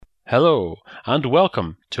Hello, and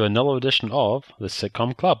welcome to another edition of the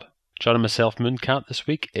Sitcom Club. Joining myself, Mooncat, this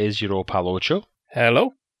week is your old pal Ocho.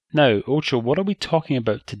 Hello. Now, Ocho, what are we talking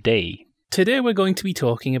about today? Today we're going to be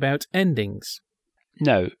talking about endings.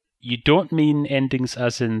 Now, you don't mean endings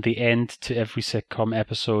as in the end to every sitcom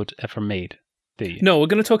episode ever made, do you? No, we're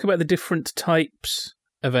going to talk about the different types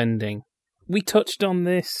of ending. We touched on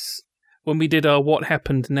this when we did our What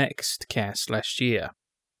Happened Next cast last year.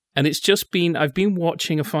 And it's just been, I've been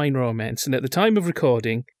watching A Fine Romance, and at the time of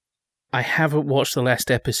recording, I haven't watched the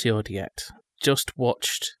last episode yet. Just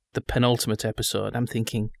watched the penultimate episode. I'm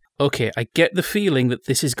thinking, okay, I get the feeling that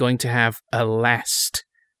this is going to have a last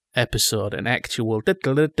episode, an actual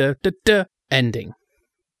ending.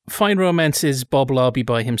 Fine Romance is Bob Larby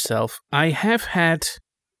by himself. I have had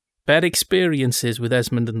bad experiences with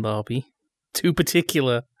Esmond and Larby, two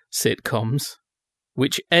particular sitcoms,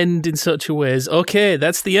 which end in such a way as, okay,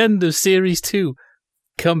 that's the end of Series 2.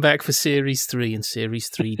 Come back for Series 3, and Series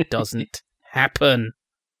 3 doesn't happen.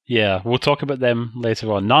 Yeah, we'll talk about them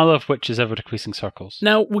later on, none of which is ever decreasing circles.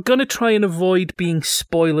 Now, we're going to try and avoid being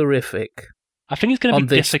spoilerific. I think it's going to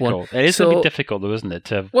be difficult. It is going to be difficult, though, isn't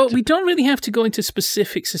it? We don't really have to go into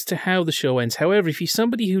specifics as to how the show ends. However, if you're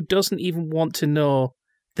somebody who doesn't even want to know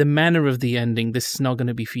the manner of the ending, this is not going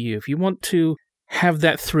to be for you. If you want to have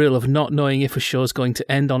that thrill of not knowing if a show's going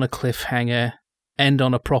to end on a cliffhanger, end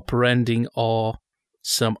on a proper ending, or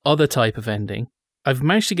some other type of ending, I've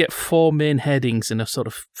managed to get 4 main headings and a sort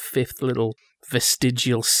of 5th little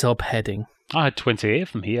vestigial subheading. I had 28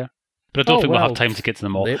 of them here, but I don't think we'll have time to get to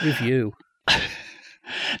them all. Late review.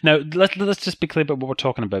 Now, let's just be clear about what we're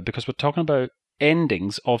talking about, because we're talking about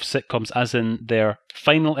endings of sitcoms as in their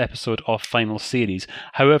final episode of final series.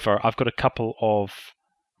 However, I've got a couple of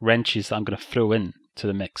wrenches that I'm going to throw in to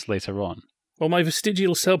the mix later on. Well, my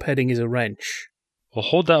vestigial subheading is a wrench. We'll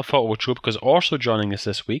hold that thought, Ocho, because also joining us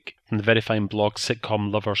this week from the very fine blog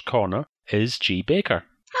Sitcom Lovers Corner is G. Baker.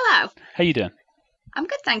 Hello. How you doing? I'm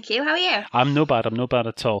good, thank you. How are you? I'm no bad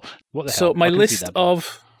at all. What the hell? So my list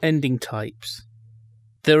of ending types.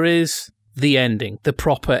 There is the ending, the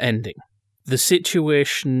proper ending. The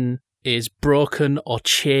situation is broken or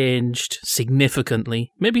changed significantly.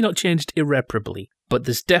 Maybe not changed irreparably, but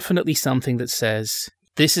there's definitely something that says,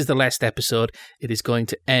 this is the last episode, it is going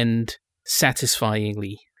to end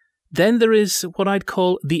satisfyingly. Then there is what I'd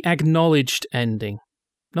call the acknowledged ending.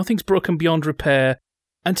 Nothing's broken beyond repair,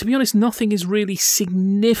 and to be honest, nothing is really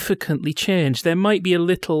significantly changed. There might be a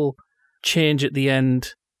little change at the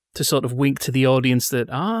end to sort of wink to the audience that,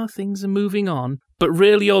 things are moving on. But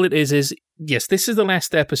really all it is, yes, this is the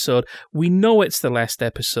last episode. We know it's the last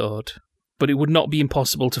episode, but it would not be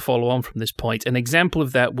impossible to follow on from this point. An example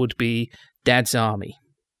of that would be Dad's Army.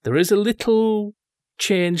 There is a little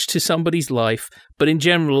change to somebody's life, but in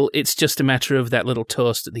general, it's just a matter of that little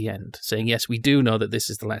toast at the end, saying, yes, we do know that this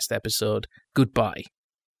is the last episode. Goodbye.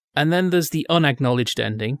 And then there's the unacknowledged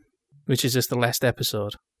ending, which is just the last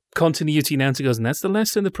episode. Continuity announcer goes, and that's the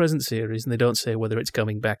last in the present series, and they don't say whether it's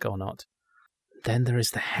coming back or not. Then there is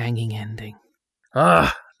the hanging ending.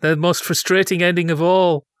 The most frustrating ending of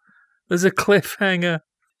all. There's a cliffhanger.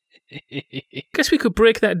 Guess we could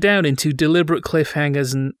break that down into deliberate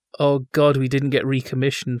cliffhangers and, oh God, we didn't get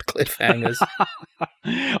recommissioned cliffhangers.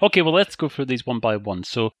 Okay, well, let's go through these one by one.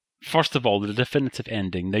 So, first of all, the definitive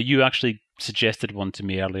ending. Now, you actually suggested one to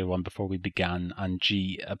me earlier on before we began, and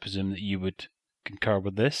G, I presume that you would concur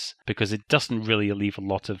with this, because it doesn't really leave a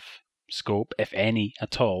lot of scope, if any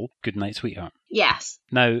at all. Good night, sweetheart. Yes.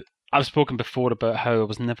 Now, I've spoken before about how I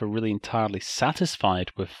was never really entirely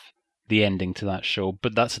satisfied with the ending to that show,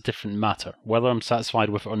 but that's a different matter. Whether I'm satisfied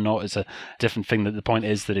with it or not is a different thing. That the point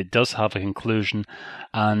is that it does have a conclusion,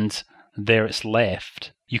 and there it's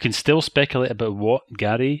left. You can still speculate about what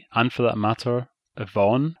Gary, and for that matter,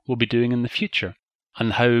 Yvonne, will be doing in the future,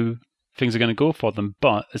 and how things are going to go for them,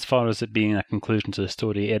 but as far as it being a conclusion to the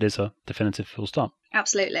story, it is a definitive full stop.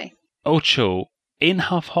 Absolutely. Ocho, Ain't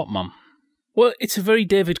Half Hot Mum. Well, it's a very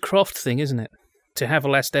David Croft thing, isn't it? To have a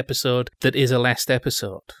last episode that is a last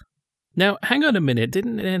episode. Now, hang on a minute,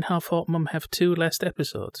 didn't Ain't Half Hot Mum have 2 last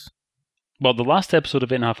episodes? Well, the last episode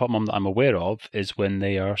of Ain't Half Hot Mum that I'm aware of is when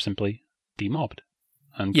they are simply demobbed.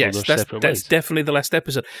 And yes, that's definitely the last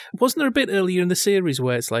episode. Wasn't there a bit earlier in the series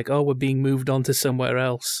where it's like, we're being moved on to somewhere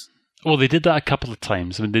else? Well, they did that a couple of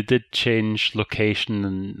times. I mean, they did change location,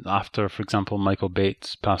 and after, for example, Michael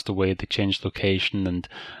Bates passed away, they changed location, and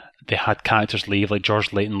they had characters leave, like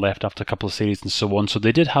George Layton left after a couple of series and so on. So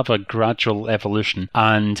they did have a gradual evolution,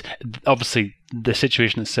 and obviously the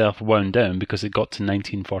situation itself wound down because it got to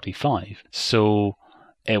 1945. So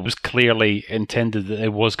it was clearly intended that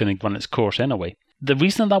it was going to run its course anyway. The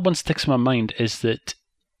reason that one sticks in my mind is that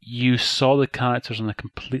you saw the characters in a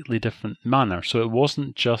completely different manner. So it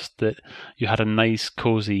wasn't just that you had a nice,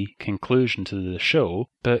 cozy conclusion to the show,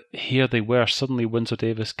 but here they were. Suddenly Windsor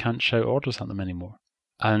Davis can't shout orders at them anymore.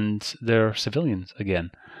 And they're civilians again.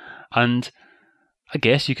 And I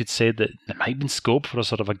guess you could say that there might have been scope for a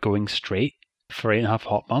sort of a going straight for 8.5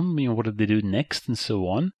 Hot Mum. What did they do next and so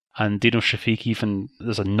on? And Dino Shafiq even,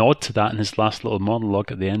 there's a nod to that in his last little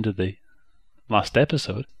monologue at the end of the last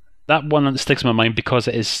episode. That one that sticks in my mind because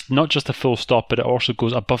it is not just a full stop, but it also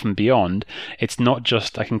goes above and beyond. It's not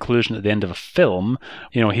just a conclusion at the end of a film.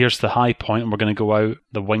 Here's the high point, and we're going to go out,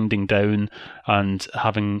 the winding down, and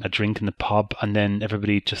having a drink in the pub, and then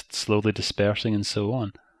everybody just slowly dispersing and so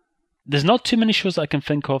on. There's not too many shows that I can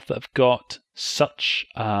think of that have got such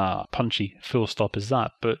a punchy full stop as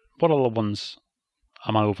that, but what other ones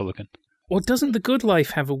am I overlooking? Well, doesn't The Good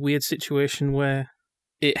Life have a weird situation where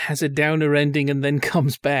it has a downer ending and then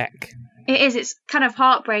comes back? It is. It's kind of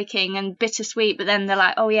heartbreaking and bittersweet, but then they're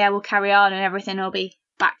like, oh yeah, we'll carry on and everything will be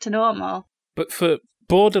back to normal. But for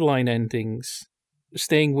borderline endings,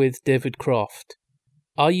 staying with David Croft,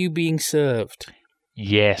 Are You Being Served?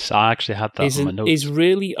 Yes, I actually had that on my notes. Is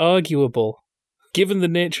really arguable. Given the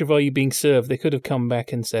nature of Are You Being Served, they could have come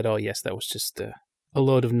back and said, oh yes, that was just a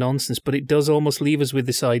load of nonsense, but it does almost leave us with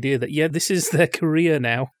this idea that, yeah, this is their career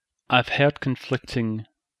now. I've heard conflicting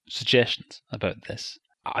suggestions about this.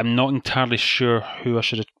 I'm not entirely sure who I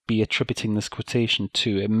should be attributing this quotation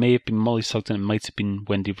to. It may have been Molly Sugden, it might have been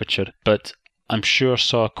Wendy Richard, but I'm sure I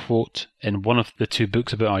saw a quote in one of the two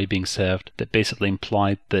books about Are You Being Served that basically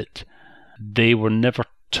implied that they were never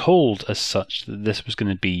told as such that this was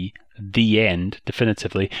going to be the end,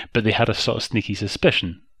 definitively, but they had a sort of sneaky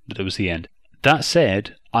suspicion that it was the end. That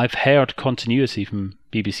said, I've heard continuity from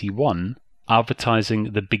BBC One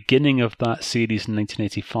advertising the beginning of that series in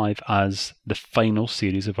 1985 as the final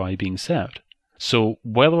series of Are You Being Served. So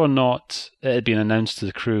whether or not it had been announced to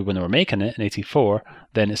the crew when they were making it in 84,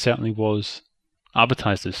 then it certainly was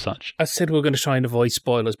advertised as such. I said we were going to try and avoid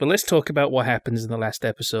spoilers, but let's talk about what happens in the last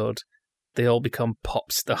episode. They all become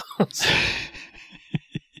pop stars.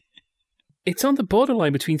 It's on the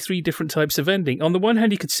borderline between three different types of ending. On the one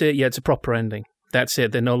hand, you could say, yeah, it's a proper ending. That's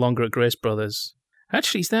it, they're no longer at Grace Brothers.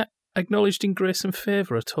 Actually, is that acknowledged in Grace and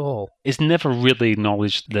Favour at all? It's never really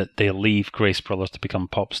acknowledged that they leave Grace Brothers to become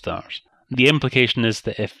pop stars. The implication is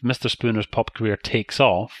that if Mr. Spooner's pop career takes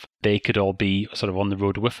off, they could all be sort of on the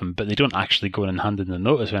road with him, but they don't actually go in and hand in the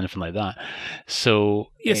notice or anything like that. So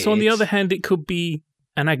on the other hand, it could be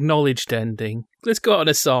an acknowledged ending. Let's go out on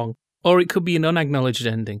a song. Or it could be an unacknowledged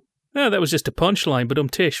ending. Oh, that was just a punchline,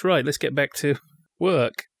 but tish. Right, let's get back to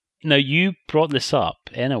work. Now, you brought this up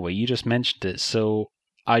anyway. You just mentioned it. So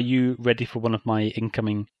are you ready for one of my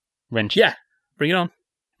incoming wrenches? Yeah, bring it on.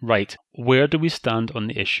 Right. Where do we stand on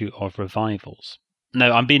the issue of revivals?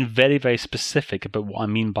 Now, I'm being very, very specific about what I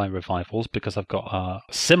mean by revivals because I've got a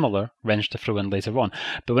similar wrench to throw in later on.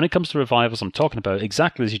 But when it comes to revivals, I'm talking about,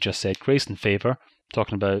 exactly as you just said, Grace and Favour,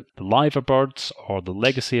 talking about the Liverbirds or the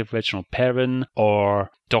Legacy of Reginald Perrin or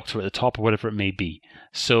Doctor at the Top or whatever it may be.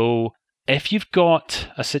 So if you've got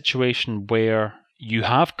a situation where you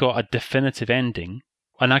have got a definitive ending,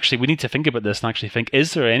 and actually we need to think about this and actually think,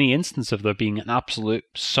 is there any instance of there being an absolute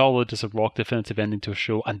solid as a rock definitive ending to a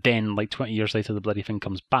show and then like 20 years later the bloody thing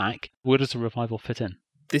comes back? Where does the revival fit in?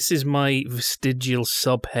 This is my vestigial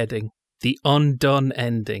subheading, the undone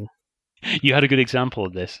ending. You had a good example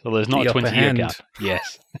of this, although there's not a 20-year gap.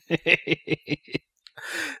 Yes.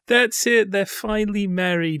 That's it. They're finally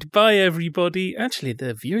married. Bye, everybody. Actually,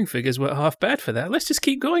 the viewing figures weren't half bad for that. Let's just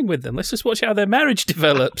keep going with them. Let's just watch how their marriage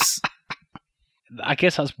develops. I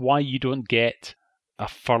guess that's why you don't get a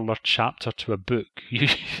further chapter to a book.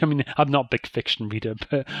 I mean, I'm not a big fiction reader,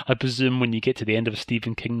 but I presume when you get to the end of a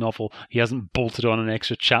Stephen King novel, he hasn't bolted on an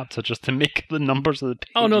extra chapter just to make the numbers of the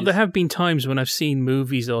pages. Oh no, there have been times when I've seen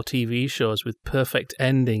movies or TV shows with perfect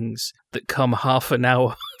endings that come half an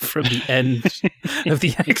hour from the end of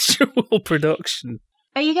the actual production.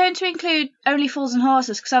 Are you going to include Only Fools and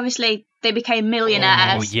Horses? Because obviously they became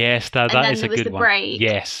millionaires. Oh yes, that is a good one. Break.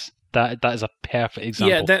 Yes, that is a perfect example.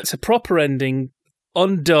 Yeah, that's a proper ending.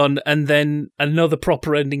 Undone, and then another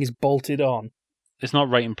proper ending is bolted on. It's not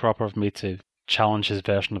right and proper of me to challenge his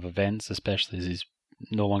version of events, especially as he's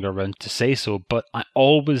no longer around to say so, but I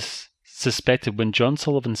always suspected when John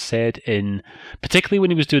Sullivan said particularly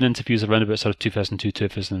when he was doing interviews around about sort of 2002,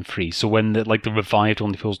 2003, so when the revived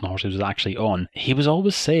Only Fools and Horses was actually on, he was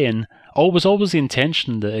always saying, always the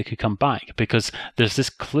intention that it could come back, because there's this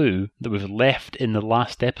clue that we've left in the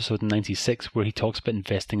last episode in 96 where he talks about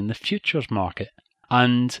investing in the futures market.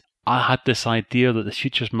 And I had this idea that the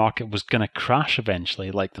futures market was going to crash eventually,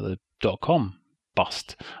 like the .com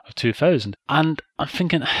bust of 2000. And I'm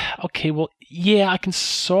thinking, okay, well, yeah, I can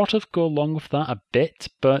sort of go along with that a bit,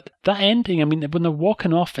 but that ending, I mean, when they're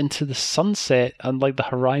walking off into the sunset and like the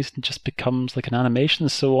horizon just becomes like an animation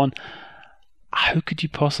and so on, how could you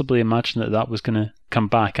possibly imagine that that was going to come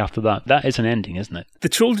back after that? That is an ending, isn't it? The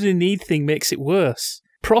Children in Need thing makes it worse.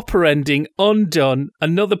 Proper ending, undone,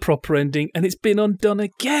 another proper ending, and it's been undone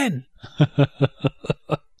again.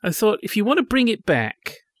 I thought, if you want to bring it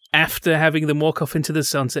back after having them walk off into the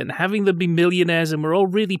sunset and having them be millionaires and we're all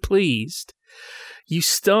really pleased, you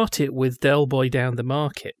start it with Del Boy down the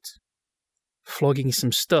market, flogging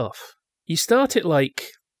some stuff. You start it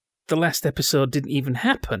like the last episode didn't even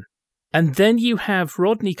happen. And then you have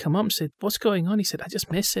Rodney come up and say, what's going on? He said, I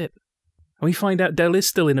just miss it. And we find out Del is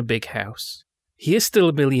still in a big house. He is still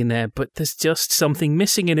a millionaire, but there's just something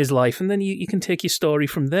missing in his life. And then you can take your story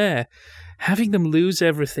from there. Having them lose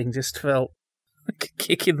everything just felt like a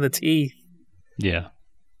kick in the teeth. Yeah. I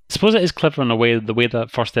suppose it is clever in a way, the way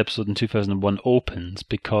that first episode in 2001 opens,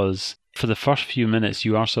 because for the first few minutes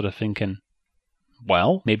you are sort of thinking,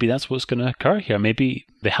 well, maybe that's what's going to occur here. Maybe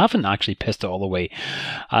they haven't actually pissed it all away.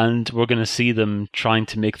 And we're going to see them trying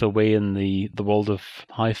to make their way in the world of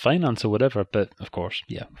high finance or whatever. But, of course,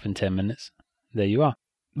 yeah, within 10 minutes, there you are.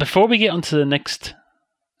 Before we get on to the next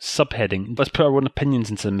subheading, let's put our own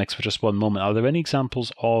opinions into the mix for just one moment. Are there any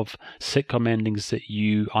examples of sitcom endings that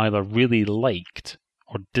you either really liked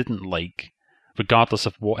or didn't like, regardless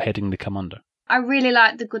of what heading they come under? I really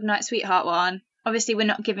like the Goodnight Sweetheart one. Obviously, we're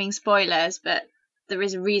not giving spoilers, but there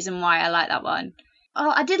is a reason why I like that one. Oh,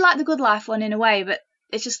 I did like the Good Life one in a way, but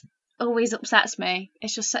it just always upsets me.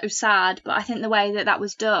 It's just so sad, but I think the way that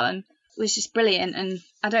was done was just brilliant, and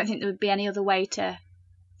I don't think there would be any other way to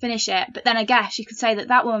finish it. But then I guess you could say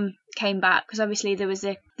that one came back, because obviously there was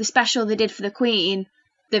the special they did for the Queen.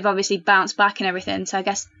 They've obviously bounced back and everything, so I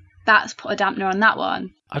guess that's put a dampener on that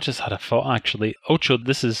one. I just had a thought, actually. Ocho,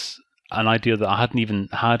 this is an idea that I hadn't even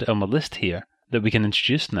had on my list here, that we can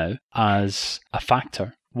introduce now as a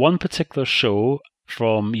factor. One particular show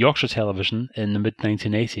from Yorkshire television in the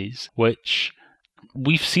mid-1980s, which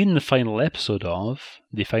we've seen the final episode of,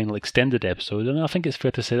 the final extended episode, and I think it's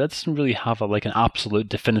fair to say that doesn't really have an absolute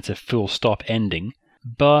definitive full-stop ending.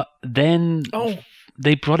 But then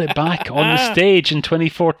they brought it back on the stage in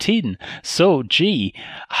 2014. So,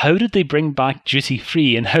 how did they bring back Duty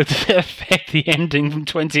Free, and how did it affect the ending from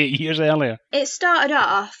 28 years earlier? It started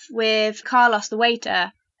off with Carlos the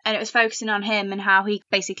waiter, and it was focusing on him and how he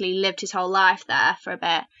basically lived his whole life there for a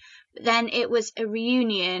bit. But then it was a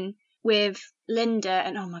reunion with Linda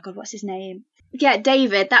and, oh my God, what's his name? Yeah,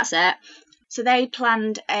 David, that's it. So they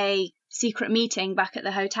planned a secret meeting back at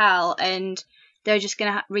the hotel, and they're just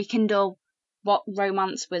going to rekindle what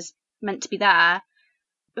romance was meant to be there.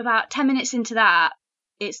 About 10 minutes into that,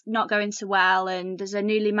 it's not going so well, and there's a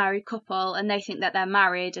newly married couple, and they think that they're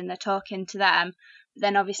married, and they're talking to them. But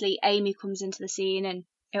then obviously Amy comes into the scene, and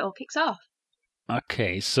it all kicks off.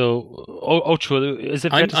 Okay, so Ocho, is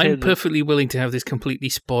it fair to say I'm perfectly willing to have this completely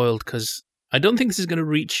spoiled, because I don't think this is going to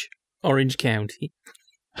reach Orange County.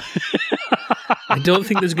 I don't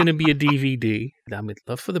think there's going to be a DVD. I would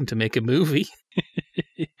love for them to make a movie.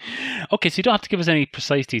 Okay, so you don't have to give us any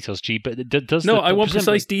precise details, G, but does... No, I want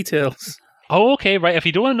precise details. Oh, okay, right. If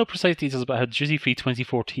you don't want to know precise details about how Duty Free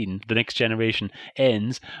 2014, The Next Generation,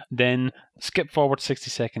 ends, then skip forward 60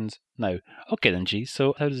 seconds now. Okay then, G,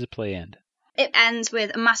 so how does the play end? It ends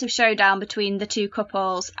with a massive showdown between the two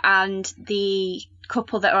couples and the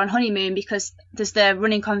couple that are on honeymoon, because there's the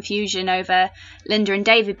running confusion over Linda and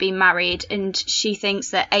David being married, and she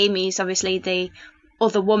thinks that Amy's obviously the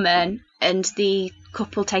other woman, and the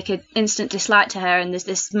couple take an instant dislike to her, and there's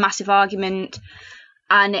this massive argument,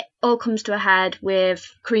 and it all comes to a head with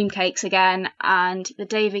cream cakes again and the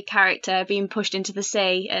David character being pushed into the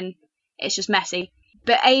sea, and it's just messy.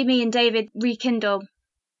 But Amy and David rekindle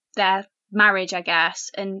their marriage, I guess,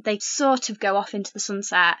 and they sort of go off into the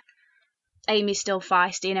sunset. Amy's still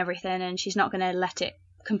feisty and everything, and she's not going to let it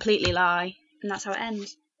completely lie, and that's how it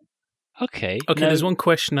ends. Okay, there's one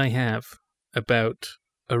question I have about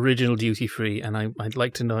original Duty Free, and I'd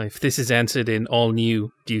like to know if this is answered in all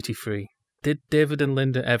new Duty Free. Did David and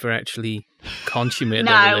Linda ever actually consummate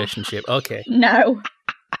their relationship? Okay. No.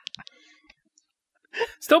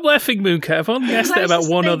 Stop laughing, Mooncat. I've only asked it about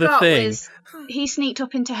one other thing. He sneaked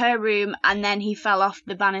up into her room, and then he fell off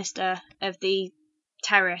the banister of the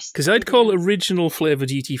terrace. Because I'd call original flavour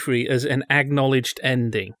Duty Free as an acknowledged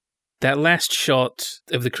ending. That last shot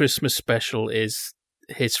of the Christmas special is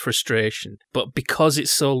his frustration, but because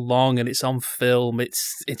it's so long and it's on film,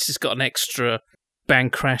 it's just got an extra bang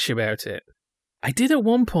crash about it. I did at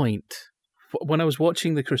one point when I was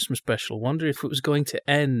watching the Christmas special, wonder if it was going to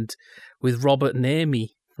end with Robert and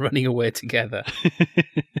Amy running away together.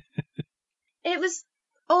 It was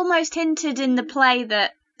almost hinted in the play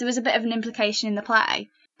that there was a bit of an implication in the play,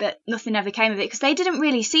 but nothing ever came of it because they didn't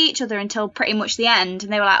really see each other until pretty much the end.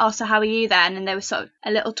 And they were like, oh, so how are you then? And there was sort of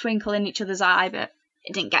a little twinkle in each other's eye, but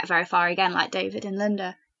it didn't get very far again, like David and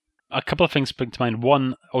Linda. A couple of things spring to mind.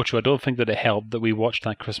 One, Ocho, I don't think that it helped that we watched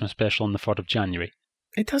that Christmas special on the 3rd of January.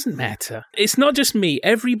 It doesn't matter. It's not just me.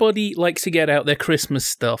 Everybody likes to get out their Christmas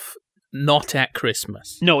stuff, not at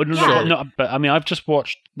Christmas. No, but I mean, I've just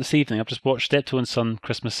watched Steptoe and Son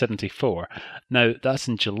Christmas 74. Now, that's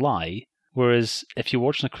in July, whereas if you're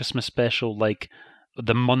watching a Christmas special like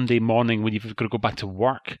the Monday morning when you've got to go back to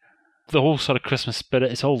work, the whole sort of Christmas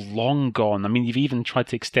spirit is all long gone. I mean, you've even tried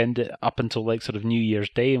to extend it up until like sort of New Year's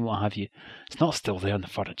Day and what have you. It's not still there on the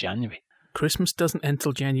 3rd of January. Christmas doesn't end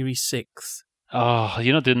till January 6th. Oh,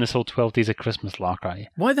 you're not doing this whole 12 days of Christmas lark, are you?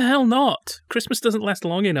 Why the hell not? Christmas doesn't last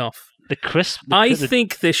long enough. I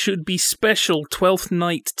think there should be special 12th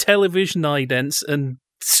night television idents and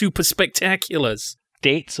super spectaculars.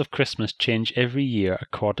 Dates of Christmas change every year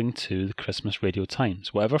according to the Christmas Radio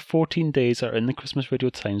Times. Whatever 14 days are in the Christmas Radio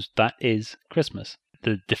Times, that is Christmas.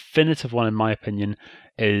 The definitive one, in my opinion,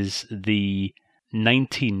 is the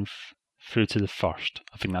 19th through to the 1st.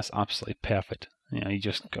 I think that's absolutely perfect. You know, you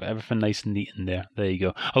just got everything nice and neat in there. There you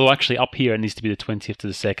go. Although actually up here it needs to be the 20th to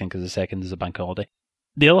the 2nd because the 2nd is a bank holiday.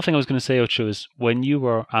 The other thing I was going to say, Ocho, is when you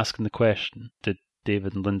were asking the question, did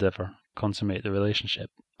David and Linda ever consummate the relationship?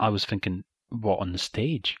 I was thinking, what, on the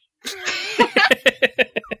stage?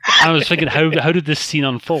 I was thinking, how did this scene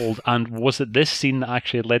unfold? And was it this scene that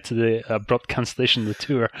actually led to the abrupt cancellation of the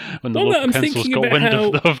tour when the local councils got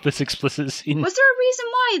wind of this explicit scene? Was there a reason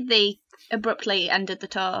why they abruptly ended the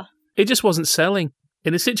tour? It just wasn't selling.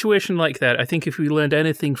 In a situation like that, I think if we learned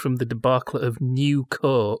anything from the debacle of New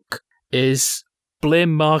Coke is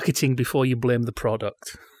blame marketing before you blame the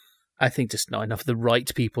product. I think just not enough of the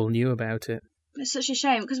right people knew about it. It's such a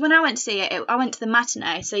shame, because when I went to see it, I went to the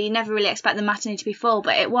matinee, so you never really expect the matinee to be full,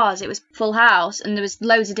 but it was full house, and there was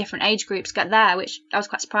loads of different age groups got there, which I was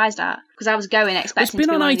quite surprised at, because I was going expecting to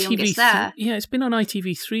be one of the youngest there. Yeah, it's been on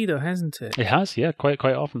ITV3 though, hasn't it? It has, yeah, quite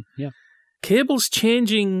often, yeah. Cable's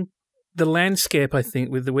changing the landscape, I think,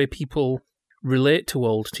 with the way people relate to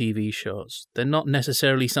old TV shows. They're not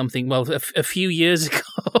necessarily something, well, a few years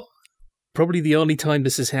ago, probably the only time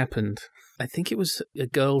this has happened, I think it was a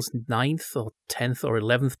girl's 9th or 10th or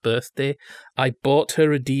 11th birthday, I bought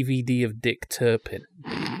her a DVD of Dick Turpin,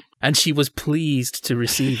 and she was pleased to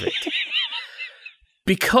receive it.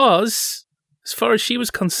 Because, as far as she was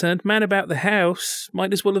concerned, Man About the House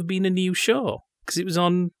might as well have been a new show, because it was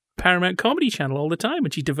on Paramount Comedy Channel all the time,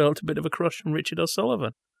 and she developed a bit of a crush on Richard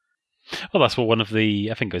O'Sullivan. Well, that's what one of the,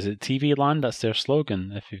 I think, is it TV Land? That's their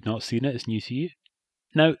slogan. If you've not seen it, it's new to you.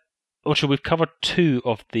 Now, Ocho, we've covered 2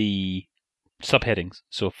 of the subheadings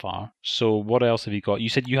so far. So what else have you got? You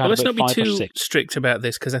said you had about 5 or 6. Let's not be too strict about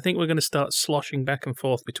this, because I think we're going to start sloshing back and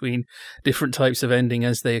forth between different types of ending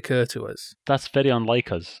as they occur to us. That's very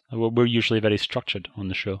unlike us. We're usually very structured on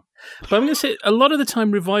the show. But I'm going to say, a lot of the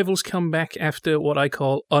time revivals come back after what I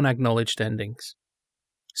call unacknowledged endings.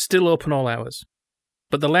 Still open all hours.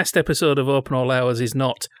 But the last episode of Open All Hours is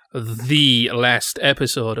not the last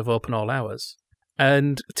episode of Open All Hours.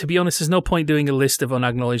 And to be honest, there's no point doing a list of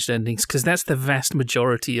unacknowledged endings, because that's the vast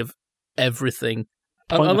majority of everything.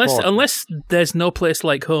 Unless There's No Place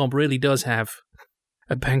Like Home really does have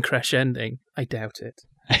a bank crash ending. I doubt it.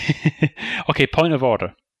 Okay, point of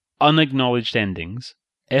order. Unacknowledged endings.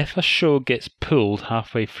 If a show gets pulled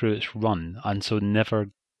halfway through its run and so never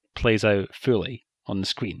plays out fully on the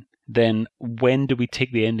screen, then when do we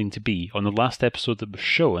take the ending to be? On the last episode that was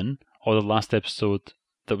shown, or the last episode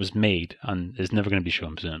that was made and is never going to be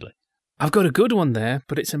shown, presumably? I've got a good one there,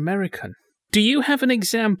 but it's American. Do you have an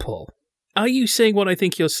example? Are you saying what I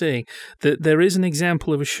think you're saying? That there is an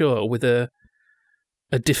example of a show with a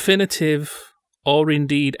definitive or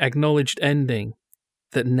indeed acknowledged ending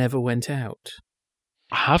that never went out?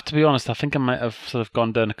 I have to be honest, I think I might have sort of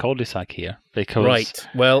gone down a cul-de-sac here, because right.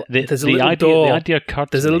 Well, there's a little door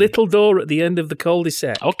at the end of the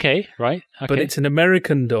cul-de-sac. Okay, right. Okay. But it's an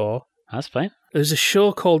American door. That's fine. There's a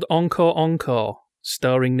show called Encore Encore,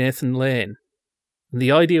 starring Nathan Lane. And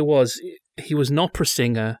the idea was he was an opera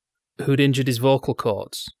singer who'd injured his vocal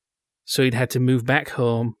cords, so he'd had to move back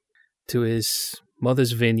home to his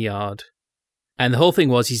mother's vineyard. And the whole thing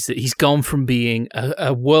was he's gone from being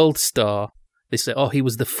a world star. They say, he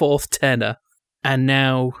was the 4th tenor, and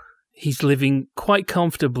now he's living quite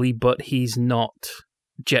comfortably, but he's not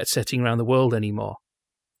jet-setting around the world anymore.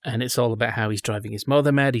 And it's all about how he's driving his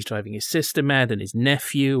mother mad, he's driving his sister mad, and his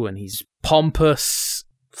nephew, and he's pompous,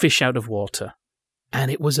 fish out of water. And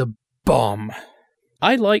it was a bomb.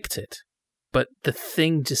 I liked it, but the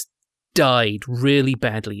thing just died really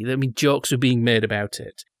badly. I mean, jokes were being made about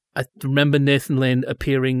it. I remember Nathan Lane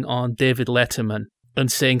appearing on David Letterman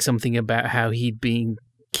and saying something about how he'd been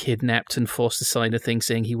kidnapped and forced to sign a thing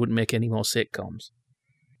saying he wouldn't make any more sitcoms.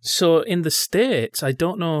 So in the States, I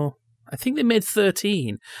don't know, I think they made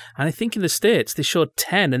 13, and I think in the States they showed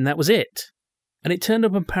 10 and that was it. And it turned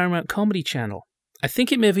up on Paramount Comedy Channel. I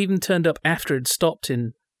think it may have even turned up after it stopped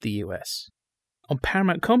in the US. On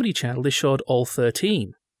Paramount Comedy Channel, they showed all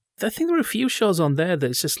 13. I think there were a few shows on there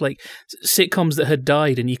that it's just like sitcoms that had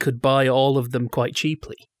died and you could buy all of them quite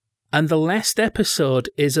cheaply. And the last episode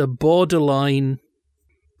is a borderline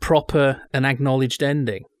proper and acknowledged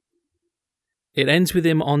ending. It ends with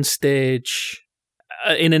him on stage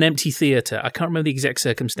in an empty theatre. I can't remember the exact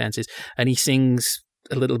circumstances. And he sings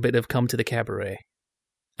a little bit of Come to the Cabaret.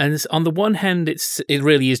 And on the one hand, it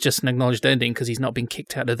really is just an acknowledged ending because he's not been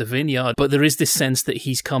kicked out of the vineyard. But there is this sense that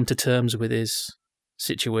he's come to terms with his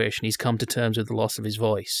situation. He's come to terms with the loss of his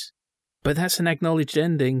voice. But that's an acknowledged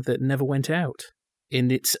ending that never went out in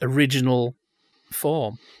its original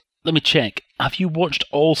form. Let me check. Have you watched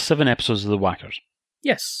all 7 episodes of The Whackers?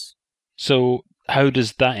 Yes. So how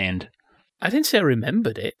does that end? I didn't say I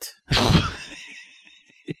remembered it.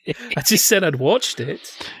 I just said I'd watched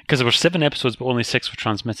it. Because there were 7 episodes, but only 6 were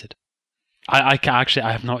transmitted. I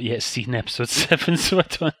have not yet seen episode 7, so I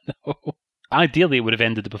don't know. Ideally, it would have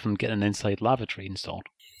ended with him getting an inside lavatory installed.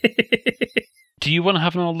 Do you want to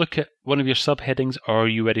have another look at one of your subheadings, or are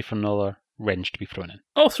you ready for another wrench to be thrown in?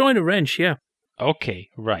 Oh, throw in a wrench, yeah. Okay,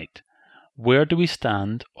 right. Where do we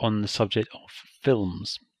stand on the subject of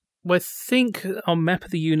films? Well, I think on Map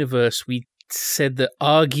of the Universe, we said that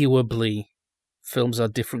arguably films are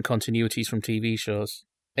different continuities from TV shows,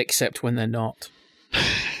 except when they're not.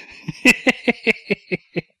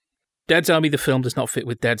 Dad's Army, the film, does not fit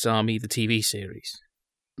with Dad's Army, the TV series.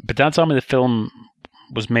 But Dad's Army, the film,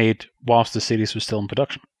 was made whilst the series was still in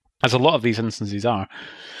production. As a lot of these instances are.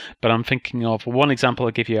 But I'm thinking of one example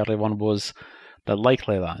I gave you earlier on was The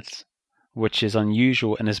Likely Lads, which is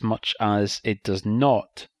unusual in as much as it does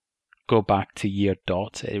not go back to year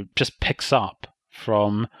dot. It just picks up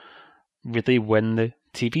from really when the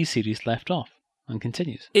TV series left off and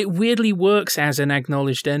continues. It weirdly works as an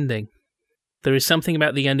acknowledged ending. There is something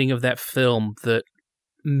about the ending of that film that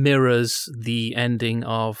mirrors the ending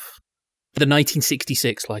of the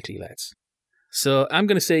 1966 Likely Lads. So I'm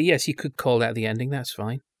going to say, yes, you could call that the ending. That's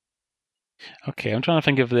fine. Okay, I'm trying to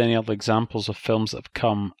think of any other examples of films that have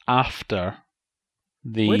come after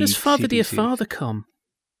the... Where does Father Dear series. Father come?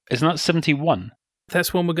 Isn't that 71?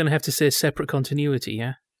 That's one we're going to have to say separate continuity,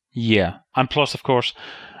 yeah? Yeah. And plus, of course...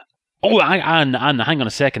 Oh, and hang on a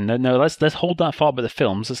second. No, let's hold that thought about the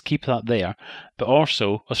films. Let's keep that there. But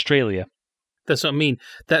also, Australia. That's what I mean.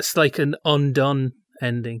 That's like an undone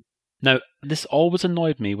ending. Now, this always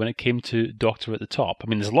annoyed me when it came to Doctor at the Top. I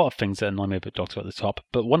mean, there's a lot of things that annoy me about Doctor at the Top,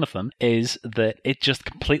 but one of them is that it just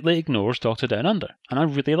completely ignores Doctor Down Under. And I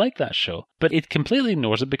really like that show. But it completely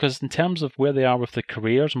ignores it because in terms of where they are with their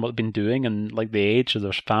careers and what they've been doing and like the age of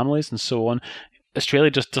their families and so on,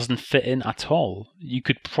 Australia just doesn't fit in at all. You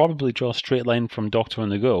could probably draw a straight line from Doctor on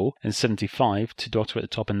the Go in 75 to Doctor at the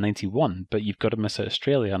Top in 91, but you've got to miss out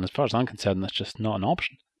Australia, and as far as I'm concerned, that's just not an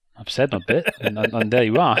option. I've said my bit, and there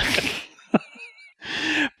you are.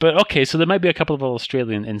 But okay, so there might be a couple of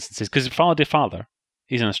Australian instances, because Father Dear Father,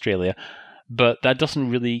 he's in Australia, but that doesn't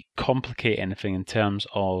really complicate anything in terms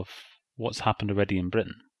of what's happened already in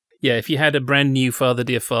Britain. Yeah, if you had a brand new Father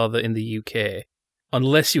Dear Father in the UK...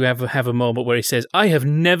 Unless you have a moment where he says, I have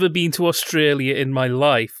never been to Australia in my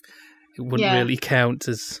life, it wouldn't really count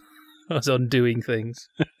as undoing things.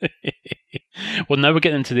 Well, now we're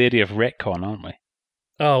getting into the area of retcon, aren't we?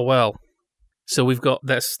 Oh, well. So we've got,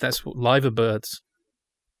 that's Liver Birds.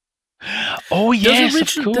 Oh, yes,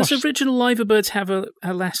 of course. Does original Liver Birds have a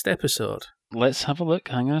last episode? Let's have a look.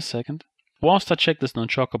 Hang on a second. Whilst I check this on a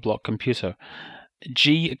chock-a-block computer,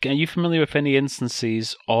 G, are you familiar with any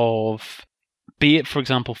instances of... Be it, for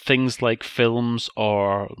example, things like films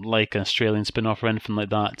or like an Australian spin-off or anything like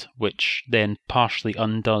that, which then partially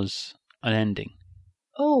undoes an ending?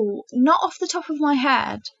 Oh, not off the top of my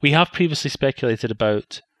head. We have previously speculated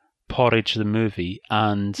about Porridge the movie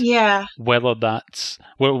and whether that's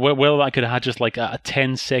whether that could have had just like a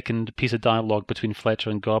 10-second piece of dialogue between Fletcher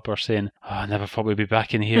and Gobber saying, oh, I never thought we'd be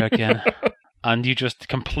back in here again. And you just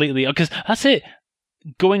completely... Because that's it.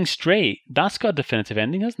 Going Straight, that's got a definitive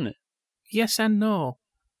ending, hasn't it? Yes and no.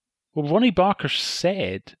 Well, Ronnie Barker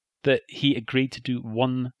said that he agreed to do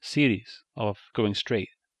one series of Going Straight.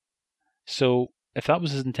 So if that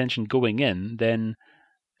was his intention going in, then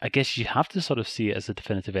I guess you have to sort of see it as a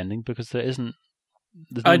definitive ending, because there's no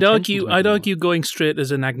I'd intention to make argue more. Going Straight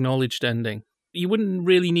as an acknowledged ending. You wouldn't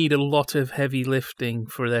really need a lot of heavy lifting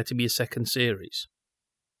for there to be a second series.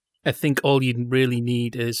 I think all you really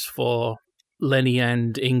need is for Lenny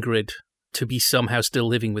and Ingrid to be somehow still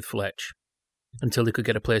living with Fletch until they could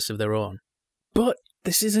get a place of their own. But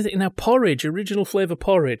this is in a porridge, original flavour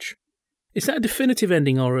porridge. Is that a definitive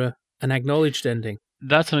ending or an acknowledged ending?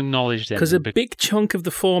 That's an acknowledged ending. Because a big chunk of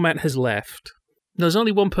the format has left. There's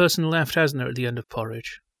only one person left, hasn't there, at the end of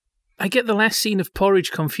Porridge? I get the last scene of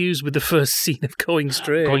Porridge confused with the first scene of Going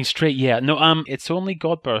Straight. Going Straight, yeah. No, it's only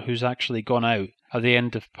Godber who's actually gone out at the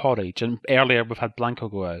end of Porridge, and earlier we've had Blanco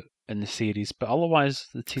go out in the series, but otherwise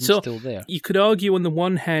the team's still there. You could argue on the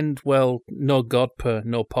one hand, well, no Godper,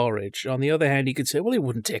 no Porridge. On the other hand, you could say, well, it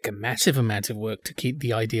wouldn't take a massive amount of work to keep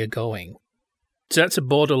the idea going. So that's a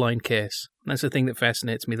borderline case. That's the thing that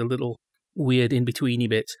fascinates me, the little weird in-betweeny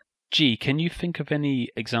bits. Gee, can you think of any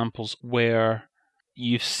examples where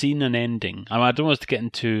you've seen an ending? I don't want us to get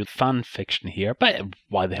into fan fiction here, but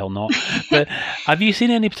why the hell not? But have you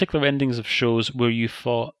seen any particular endings of shows where you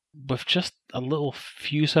thought, with just a little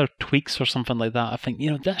few sort of tweaks or something like that, I think,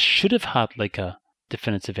 that should have had like a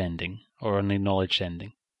definitive ending or an acknowledged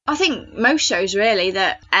ending? I think most shows really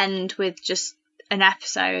that end with just an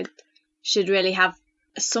episode should really have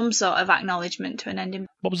some sort of acknowledgement to an ending.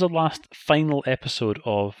 What was the last final episode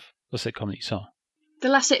of a sitcom that you saw? The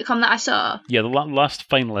last sitcom that I saw? Yeah, the last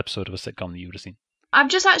final episode of a sitcom that you would have seen. I've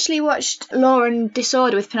just actually watched Law and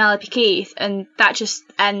Disorder with Penelope Keith, and that just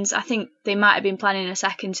ends. I think they might have been planning a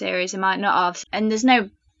second series, they might not have. And there's no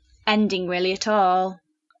ending really at all.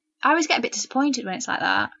 I always get a bit disappointed when it's like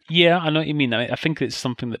that. Yeah, I know what you mean. I think it's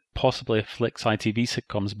something that possibly afflicts ITV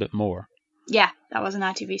sitcoms a bit more. Yeah, that was an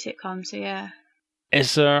ITV sitcom, so yeah.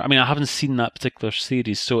 Is there, I haven't seen that particular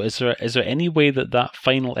series, so is there any way that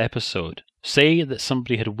final episode, say that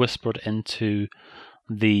somebody had whispered into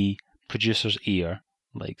the producer's ear,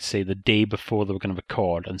 like say the day before they were going to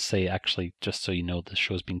record, and say, actually, just so you know, the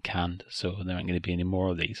show's been canned, so there aren't going to be any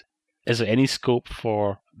more of these. Is there any scope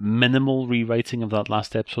for minimal rewriting of that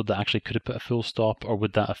last episode that actually could have put a full stop, or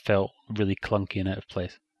would that have felt really clunky and out of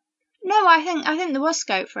place? No, I think there was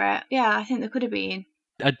scope for it. Yeah, I think there could have been.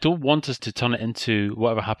 I don't want us to turn it into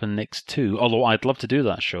Whatever Happened Next 2, although I'd love to do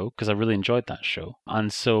that show because I really enjoyed that show.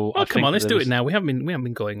 And so come on, let's do it now. We haven't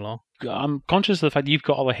been going long. I'm conscious of the fact that you've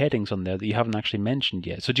got other headings on there that you haven't actually mentioned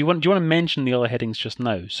yet. So do you want to mention the other headings just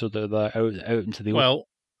now so that they're out into the open? Well,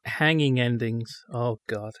 hanging endings. Oh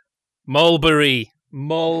God, Mulberry,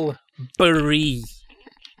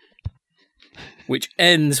 which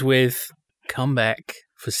ends with come back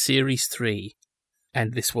for series 3.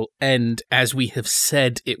 And this will end as we have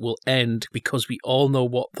said it will end, because we all know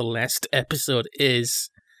what the last episode is,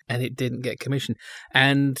 and it didn't get commissioned.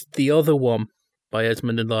 And the other one by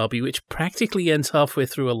Esmond and Larby, which practically ends halfway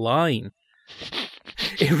through a line.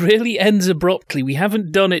 It really ends abruptly. We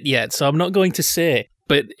haven't done it yet, so I'm not going to say.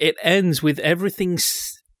 But it ends with everything.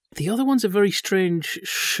 The other one's a very strange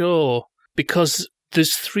show, because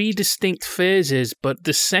there's 3 distinct phases, but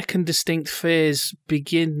the second distinct phase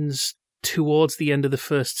begins towards the end of the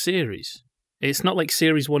first series. It's not like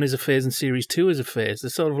series 1 is a phase and series 2 is a phase.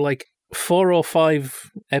 There's sort of like 4 or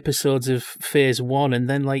 5 episodes of phase 1 and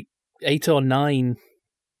then like 8 or 9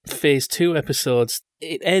 phase 2 episodes.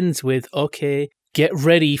 It ends with, okay, get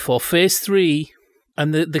ready for phase 3,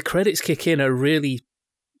 and the credits kick in at a really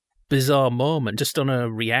bizarre moment, just on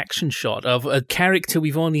a reaction shot of a character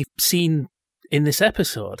we've only seen in this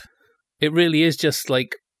episode. It really is just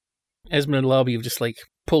like Esmond and Larby have just like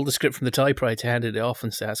pulled the script from the typewriter, handed it off,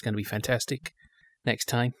 and said, that's going to be fantastic next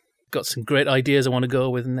time. Got some great ideas I want to go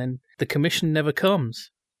with, and then the commission never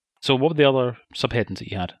comes. So what were the other subheadings that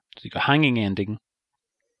you had? So you got hanging ending.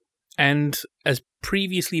 And as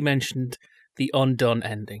previously mentioned, the undone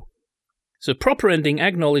ending. So proper ending,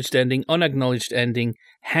 acknowledged ending, unacknowledged ending,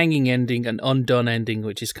 hanging ending, and undone ending,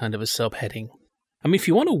 which is kind of a subheading. I mean, if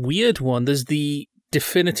you want a weird one, there's the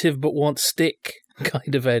definitive but won't stick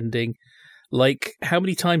kind of ending. Like, how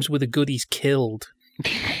many times were the goodies killed?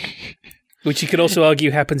 Which you could also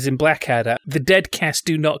argue happens in Blackadder. The dead cast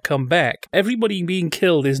do not come back. Everybody being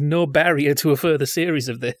killed is no barrier to a further series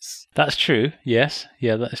of this. That's true, yes.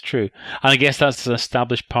 Yeah, that is true. And I guess that's an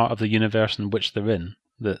established part of the universe in which they're in,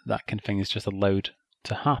 that kind of thing is just allowed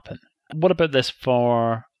to happen. What about this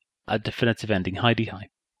for a definitive ending? Heidi High.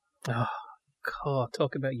 Oh, God,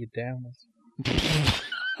 talk about your downers.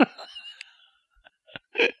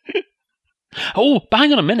 Oh, but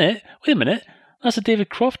hang on a minute. Wait a minute. That's a David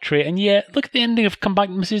Croft trait, and yet, look at the ending of Come Back,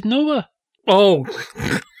 Mrs. Noah. Oh!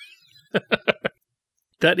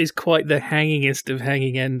 That is quite the hangingest of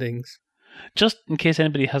hanging endings. Just in case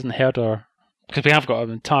anybody hasn't heard our... Because we have got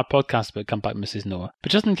an entire podcast about Come Back, Mrs. Noah.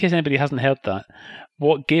 But just in case anybody hasn't heard that,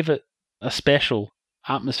 what gave it a special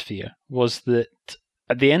atmosphere was that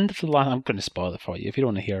at the end of the last... I'm going to spoil it for you. If you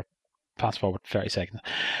don't want to hear, fast forward 30 seconds.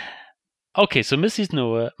 Okay, so Mrs.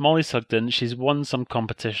 Noah, Molly Sugden, she's won some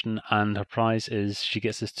competition, and her prize is she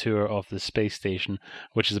gets this tour of the space station,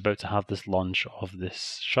 which is about to have this launch of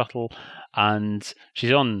this shuttle, and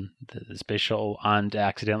she's on the space shuttle and it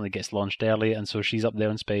accidentally gets launched early, and so she's up there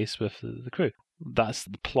in space with the crew. That's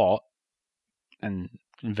the plot, in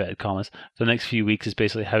inverted commas. The next few weeks is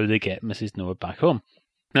basically how they get Mrs. Noah back home.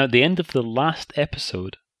 Now, at the end of the last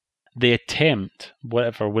episode, they attempt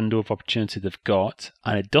whatever window of opportunity they've got,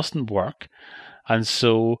 and it doesn't work, and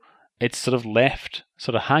so it's sort of left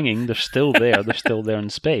sort of hanging. They're still there. They're still there in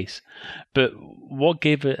space. But what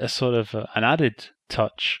gave it a sort of an added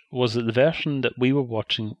touch was that the version that we were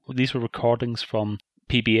watching, these were recordings from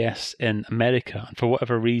PBS in America, and for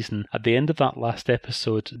whatever reason, at the end of that last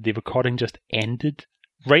episode, the recording just ended.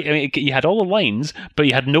 Right, I mean, you had all the lines, but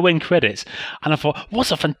you had no end credits, and I thought,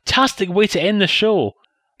 what's a fantastic way to end the show!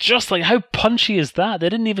 Just like, how punchy is that? They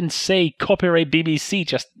didn't even say copyright BBC,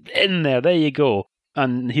 just in there. There you go.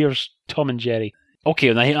 And here's Tom and Jerry.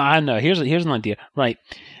 Okay, now here's an idea. Right,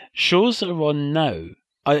 shows that are on now.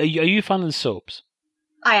 Are you a fan of the soaps?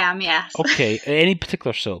 I am, yes. Okay, any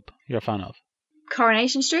particular soap you're a fan of?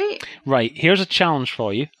 Coronation Street? Right, here's a challenge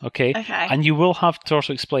for you, okay? Okay. And you will have to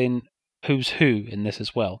also explain who's who in this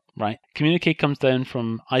as well, right? Communique comes down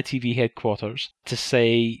from ITV headquarters to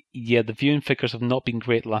say, yeah, the viewing figures have not been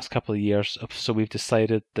great the last couple of years, so we've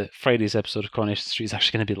decided that Friday's episode of Coronation Street is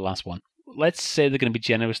actually going to be the last one. Let's say they're going to be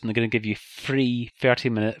generous and they're going to give you 3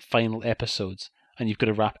 30-minute final episodes, and you've got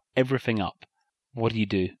to wrap everything up. What do you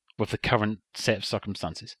do with the current set of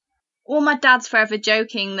circumstances? Well, my dad's forever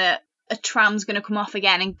joking that a tram's going to come off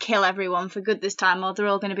again and kill everyone for good this time, or they're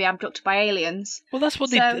all going to be abducted by aliens. Well, that's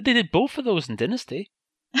what they did both of those in Dynasty.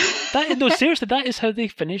 No, seriously, that is how they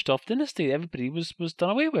finished off Dynasty. Everybody was done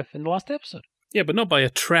away with in the last episode. Yeah, but not by a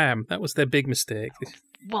tram. That was their big mistake.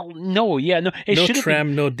 Well, no. No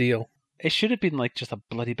tram, no deal. It should have been like just a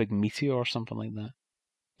bloody big meteor or something like that.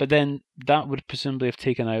 But then that would presumably have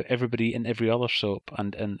taken out everybody in every other soap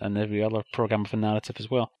and every other programme with a narrative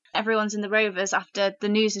as well. Everyone's in the Rovers after the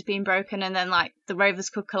news has been broken, and then like the Rovers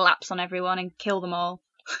could collapse on everyone and kill them all.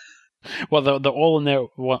 Well, they're all in there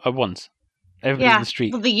at once. Everybody in the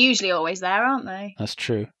street. Well, they're usually always there, aren't they? That's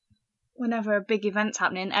true. Whenever a big event's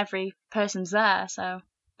happening, every person's there, so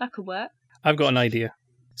that could work. I've got an idea.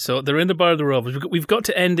 So they're in the bar of the Rovers. We've got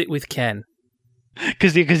to end it with Ken.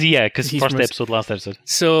 Because first episode, last episode.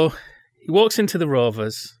 So he walks into the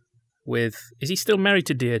Rovers with... Is he still married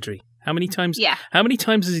to Deirdre? How many times? Yeah. How many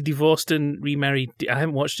times has he divorced and remarried? I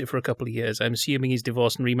haven't watched it for a couple of years. I'm assuming he's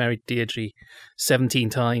divorced and remarried Deirdre 17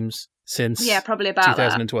 times since probably about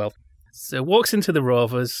 2012. That. So walks into the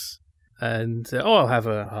Rovers and I'll have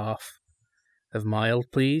a half of mild,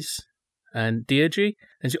 please. And Deirdre,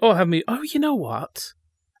 and she, have me. Oh, you know what?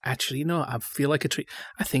 Actually, no, I feel like a treat.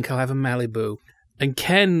 I think I'll have a Malibu. And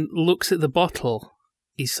Ken looks at the bottle.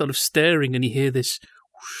 He's sort of staring, and you hear this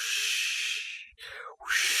whoosh,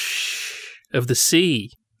 whoosh of the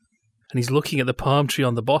sea, and he's looking at the palm tree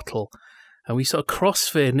on the bottle, and we sort of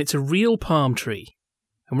crossfade, and it's a real palm tree,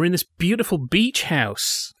 and we're in this beautiful beach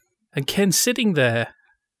house, and Ken's sitting there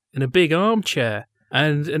in a big armchair,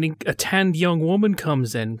 and a tanned young woman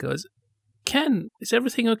comes in, goes, "Ken, is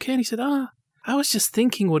everything okay?" And he said, I was just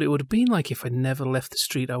thinking what it would have been like if I'd never left the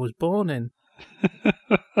street I was born in.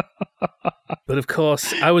 But of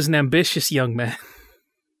course, I was an ambitious young man,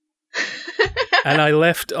 and I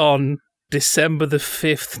left on December the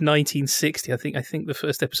 5th, 1960. I think the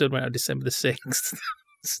first episode went out December the 6th.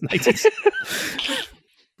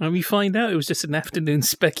 And we find out it was just an afternoon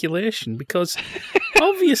speculation, because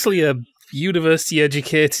obviously a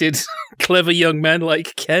university-educated, clever young man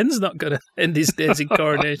like Ken's not going to end his days in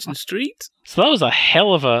Coronation Street. So that was a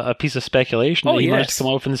hell of a piece of speculation that he managed to yes. come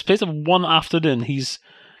up with. In the space of one afternoon, he's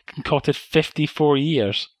concocted 54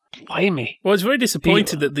 years. Blimey. Well, I was very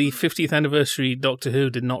disappointed that the 50th anniversary Doctor Who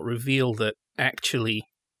did not reveal that actually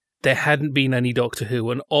there hadn't been any Doctor Who,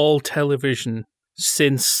 and all television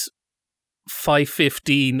since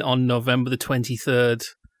 5:15 on November the 23rd,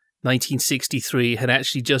 1963, had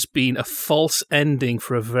actually just been a false ending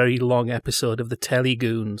for a very long episode of the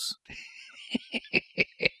Telegoons.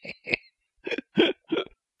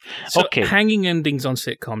 So, okay. Hanging endings on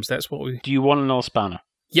sitcoms, that's what we... Do you want an all spanner?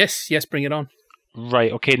 Yes, bring it on.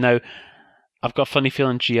 Right, okay, now, I've got a funny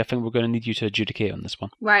feeling, G, I think we're going to need you to adjudicate on this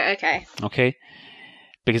one. Right, okay. Okay?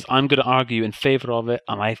 Because I'm going to argue in favour of it,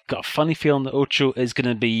 and I've got a funny feeling that Ocho is going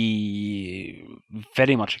to be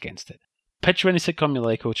very much against it. Picture any sitcom you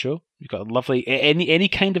like, Ocho. You've got a lovely, any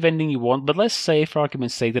kind of ending you want, but let's say, for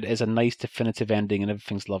argument's sake, that it is a nice definitive ending and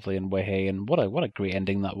everything's lovely and way and what a great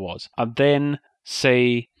ending that was. And then,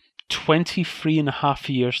 say, 23 and a half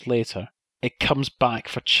years later, it comes back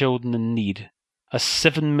for Children in Need. A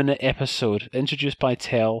 7-minute episode introduced by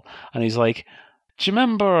Tell, and he's like, do you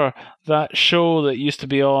remember that show that used to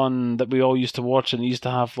be on, that we all used to watch, and it used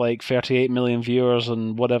to have like 38 million viewers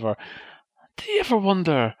and whatever? Do you ever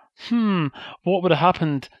wonder, what would have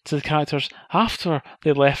happened to the characters after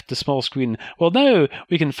they left the small screen? Well, now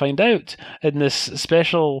we can find out in this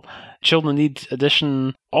special Children in Need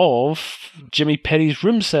edition of Jimmy Perry's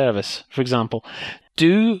Room Service, for example.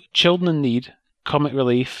 Do Children in Need, Comic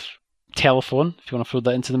Relief, Telephone, if you want to throw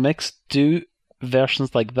that into the mix, do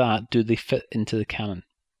versions like that, do they fit into the canon?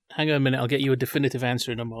 Hang on a minute, I'll get you a definitive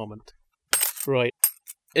answer in a moment. Right.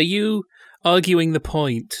 Are you arguing the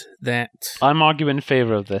point that... I'm arguing in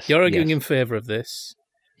favour of this. You're arguing in favour of this?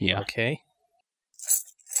 Yeah. Okay.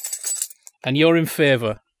 And you're in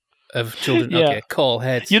favour of Children... Yeah. Okay, call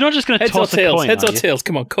heads. You're not just going to toss a coin, heads are or you? tails?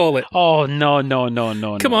 Come on, call it. Oh, no.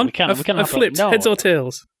 Come on, We can't I flipped. No. Heads or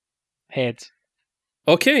tails? Heads.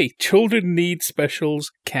 Okay, Children Need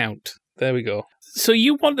specials count. There we go. So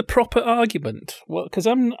you want the proper argument? Well, because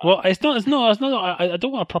I'm... Well, it's not. I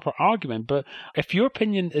don't want a proper argument, but if your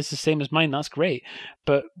opinion is the same as mine, that's great.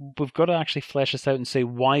 But we've got to actually flesh this out and say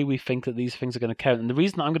why we think that these things are going to count. And the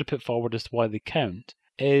reason I'm going to put forward as to why they count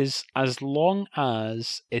is as long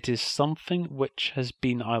as it is something which has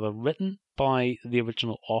been either written by the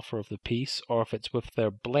original author of the piece, or if it's with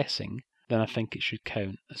their blessing, then I think it should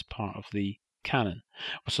count as part of the canon.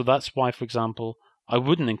 So that's why, for example, I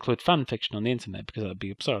wouldn't include fan fiction on the internet because that would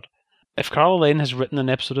be absurd. If Carla Lane has written an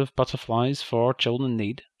episode of Butterflies for Children in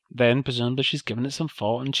Need, then presumably she's given it some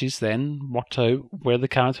thought and she's then worked out where the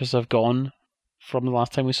characters have gone from the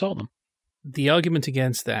last time we saw them. The argument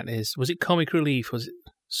against that is, was it Comic Relief? Was it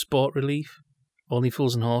Sport Relief? Only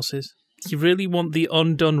Fools and Horses? You really want the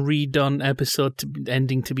undone, redone episode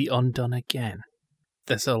ending to be undone again?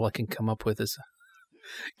 That's all I can come up with as a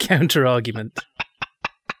counter-argument.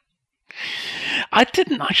 I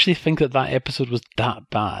didn't actually think that episode was that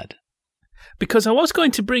bad. Because I was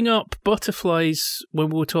going to bring up Butterflies when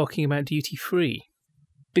we were talking about Duty Free.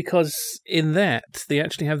 Because in that, they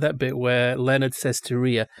actually have that bit where Leonard says to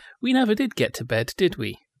Rhea, we never did get to bed, did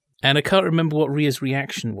we? And I can't remember what Rhea's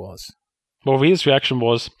reaction was. Well, Rhea's reaction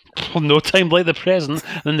was, well, no time like the present,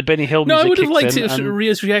 and then the Benny Hill No, music I would have kicks liked in it if and...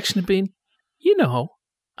 Rhea's reaction had been,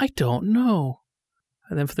 I don't know.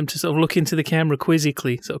 And then for them to sort of look into the camera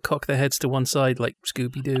quizzically, sort of cock their heads to one side like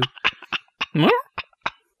Scooby-Doo.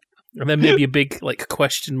 And then maybe a big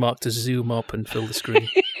question mark to zoom up and fill the screen.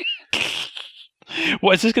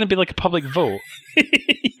 What, is this going to be like a public vote?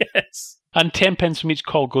 Yes. And 10 pence from each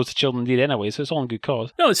call goes to Children in Need anyway, so it's all in good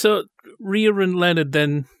cause. No, so Rhea and Leonard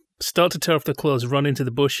then start to tear off their clothes, run into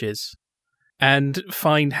the bushes, and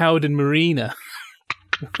find Howard and Marina.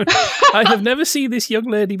 I have never seen this young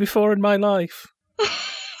lady before in my life.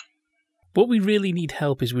 What we really need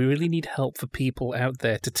help for people out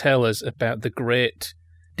there to tell us about the great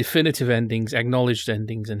definitive endings, acknowledged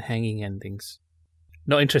endings, and hanging endings.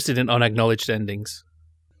 Not interested in unacknowledged endings.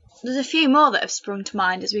 There's a few more that have sprung to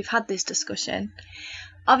mind as we've had this discussion.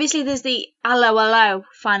 Obviously, there's the Allo Allo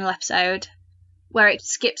final episode, where it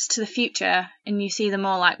skips to the future and you see them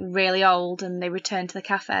all like really old and they return to the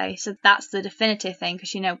cafe. So that's the definitive thing,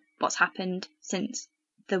 because you know what's happened since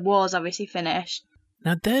the war's obviously finished.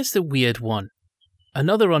 Now there's the weird one.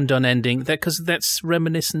 Another undone ending, because that's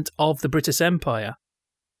reminiscent of the British Empire,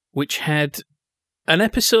 which had an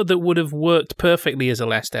episode that would have worked perfectly as a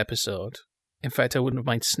last episode. In fact, I wouldn't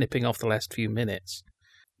mind snipping off the last few minutes.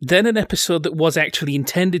 Then an episode that was actually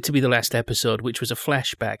intended to be the last episode, which was a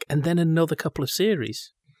flashback, and then another couple of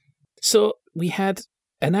series. So we had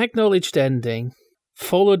an acknowledged ending,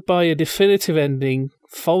 followed by a definitive ending,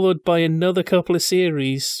 followed by another couple of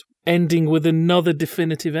series, ending with another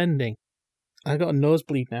definitive ending. I got a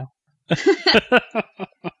nosebleed now.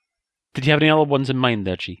 Did you have any other ones in mind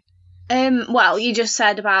there, G? Well, you just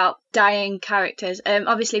said about dying characters.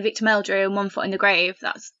 Obviously, Victor Meldrew and One Foot in the Grave,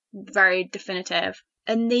 that's very definitive.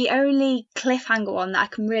 And the only cliffhanger one that I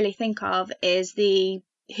can really think of is the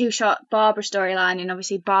Who Shot Barbara storyline, and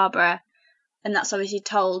obviously Barbara, and that's obviously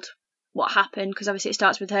told what happened, because obviously it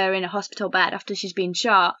starts with her in a hospital bed after she's been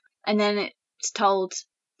shot, and then it's told,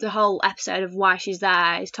 the whole episode of why she's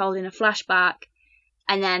there is told in a flashback,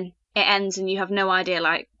 and then it ends and you have no idea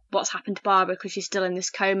like what's happened to Barbara because she's still in this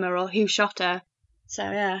coma, or who shot her. So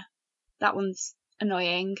yeah, that one's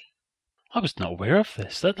annoying. I was not aware of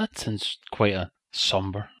this. That sounds quite a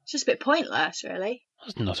somber. It's just a bit pointless, really. I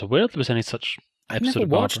was not aware there was any such I've episode never of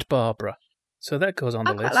Barbara. watched Barbara, so that goes on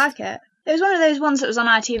the I list. quite like it. It was one of those ones that was on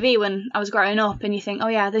ITV when I was growing up, and you think, oh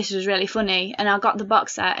yeah, this was really funny. And I got the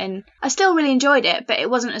box set, and I still really enjoyed it, but it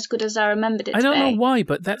wasn't as good as I remembered it to be. I don't know why,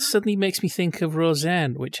 but that suddenly makes me think of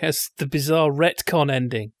Roseanne, which has the bizarre retcon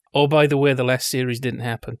ending. Oh, by the way, the last series didn't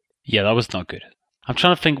happen. Yeah, that was not good. I'm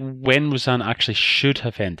trying to think when Roseanne actually should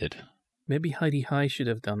have ended. Maybe Heidi High should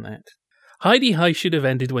have done that. Heidi High should have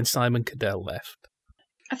ended when Simon Cadell left.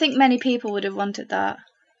 I think many people would have wanted that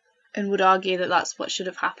and would argue that that's what should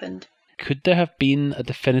have happened. Could there have been a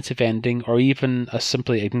definitive ending or even a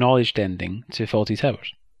simply acknowledged ending to Fawlty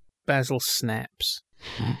Towers? Basil snaps.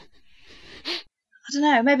 I don't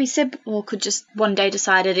know, maybe Sybil could just one day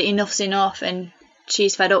decide that enough's enough and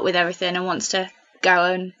she's fed up with everything and wants to go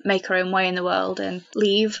and make her own way in the world and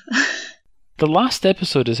leave. The last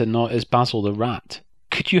episode, is it not, is Basil the Rat.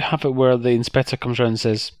 Could you have it where the inspector comes around and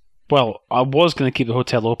says, well, I was going to keep the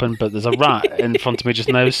hotel open, but there's a rat in front of me just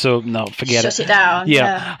now, so no, forget it. Shut it down.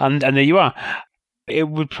 Yeah. And there you are. It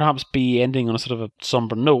would perhaps be ending on a sort of a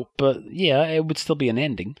somber note, but yeah, it would still be an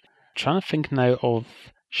ending. I'm trying to think now of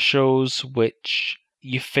shows which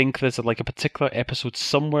you think there's a particular episode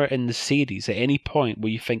somewhere in the series at any point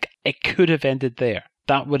where you think it could have ended there.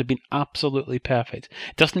 That would have been absolutely perfect.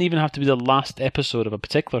 It doesn't even have to be the last episode of a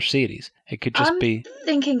particular series. It could just be... I'm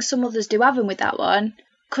thinking some others do have them with that one.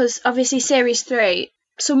 Because obviously Series 3,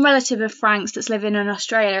 some relative of Frank's that's living in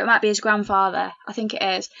Australia, it might be his grandfather, I think it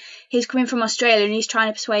is, he's coming from Australia and he's trying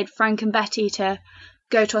to persuade Frank and Betty to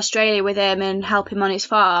go to Australia with him and help him on his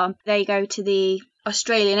farm. They go to the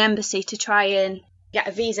Australian embassy to try and get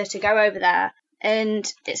a visa to go over there, and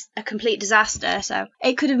it's a complete disaster. So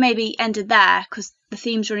it could have maybe ended there because the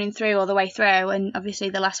theme's running through all the way through, and obviously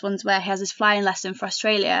the last one's where he has his flying lesson for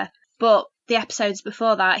Australia. But the episodes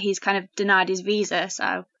before that, he's kind of denied his visa,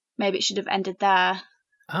 so maybe it should have ended there.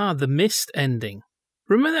 Ah, the missed ending.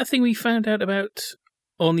 Remember that thing we found out about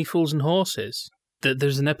Only Fools and Horses? That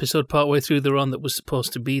there's an episode partway through the run that was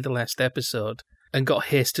supposed to be the last episode and got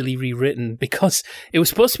hastily rewritten because it was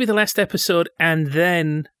supposed to be the last episode and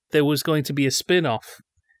then there was going to be a spin-off.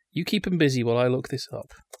 You keep him busy while I look this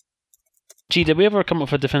up. Gee, did we ever come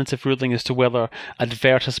up with a definitive ruling as to whether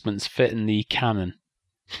advertisements fit in the canon?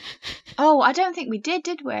 Oh, I don't think we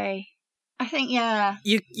did we? I think, yeah.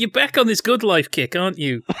 You're back on this good life kick, aren't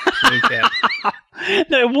you? Okay.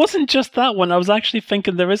 No, it wasn't just that one. I was actually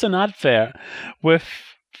thinking there is an advert with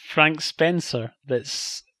Frank Spencer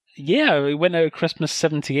that's... Yeah, he went out at Christmas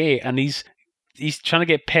 78 and he's trying to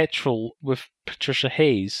get petrol with Patricia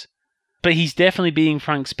Hayes. But he's definitely being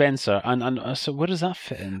Frank Spencer. And so where does that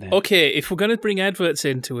fit in then? Okay, if we're going to bring adverts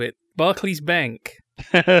into it, Barclays Bank.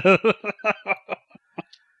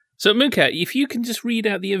 So, Mooncat, if you can just read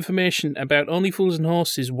out the information about Only Fools and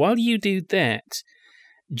Horses, while you do that,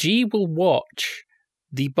 G will watch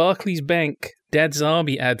the Barclays Bank Dad's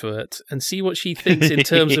Army advert and see what she thinks in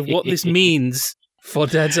terms of what this means for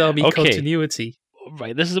Dad's Army continuity.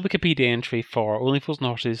 Right, this is a Wikipedia entry for Only Fools and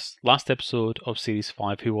Horses' last episode of Series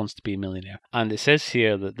 5, Who Wants to Be a Millionaire? And it says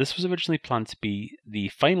here that this was originally planned to be the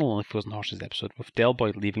final Only Fools and Horses episode, with Del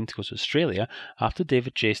Boyd leaving to go to Australia after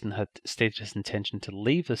David Jason had stated his intention to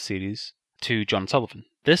leave the series to John Sullivan.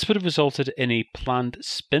 This would have resulted in a planned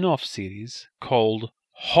spin-off series called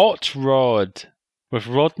Hot Rod, with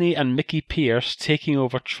Rodney and Mickey Pierce taking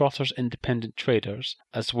over Trotter's Independent Traders,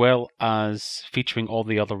 as well as featuring all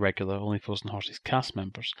the other regular Only Fools and Horses cast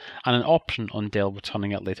members, and an option on Del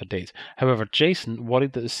returning at a later date. However, Jason,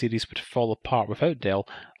 worried that the series would fall apart without Del,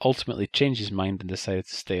 ultimately changed his mind and decided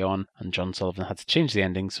to stay on, and John Sullivan had to change the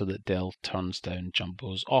ending so that Del turns down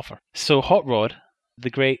Jumbo's offer. So Hot Rod, the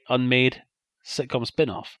great unmade sitcom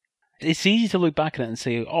spin-off. It's easy to look back at it and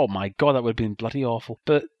say, oh my god, that would have been bloody awful,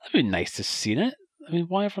 but it would be nice to have seen it. I mean,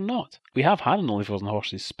 why ever not? We have had an Only Fools and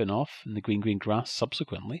Horses spin-off in the Green Grass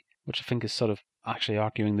subsequently, which I think is sort of actually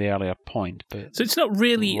arguing the earlier point. But so it's not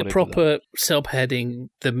really a proper subheading,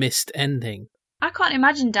 the missed ending. I can't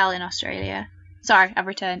imagine Del in Australia. Sorry, I've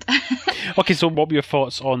returned. Okay, so what were your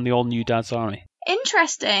thoughts on the all-new Dad's Army?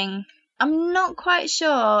 Interesting. I'm not quite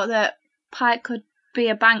sure that Pike could be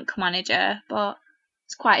a bank manager, but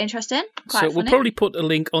it's quite interesting. Quite funny. We'll probably put a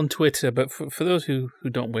link on Twitter, but for those who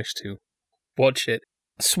don't wish to, watch it.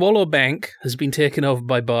 Swallow Bank has been taken over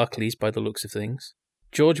by Barclays by the looks of things.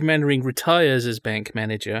 George Mannering retires as bank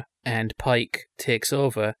manager and Pike takes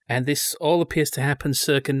over, and this all appears to happen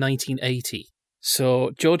circa 1980.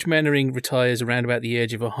 So George Mannering retires around about the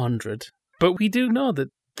age of 100. But we do know that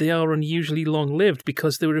they are unusually long-lived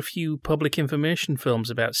because there were a few public information films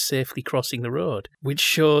about safely crossing the road, which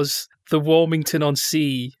shows the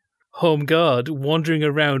Warmington-on-Sea Home Guard wandering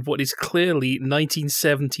around what is clearly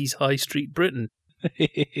 1970s High Street Britain.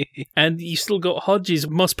 And you still got Hodges,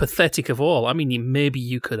 most pathetic of all. I mean, maybe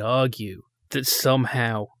you could argue that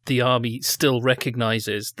somehow the army still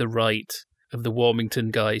recognises the right of the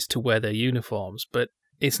Warmington guys to wear their uniforms, but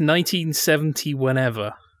it's 1970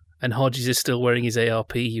 whenever, and Hodges is still wearing his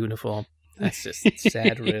ARP uniform. That's just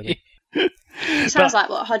sad, really. It sounds like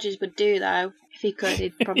what Hodges would do, though. If he could,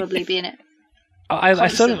 he'd probably be in it. I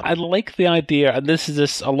like the idea, and this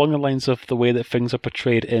is along the lines of the way that things are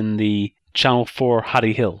portrayed in the Channel 4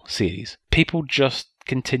 Harry Hill series. People just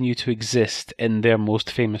continue to exist in their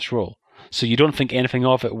most famous role. So you don't think anything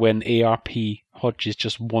of it when ARP Hodges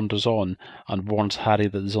just wanders on and warns Harry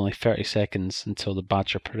that there's only 30 seconds until the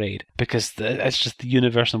Badger Parade, because it's just the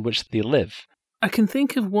universe in which they live. I can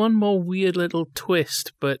think of one more weird little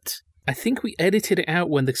twist, but I think we edited it out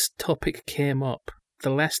when this topic came up. The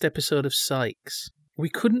last episode of Sykes. We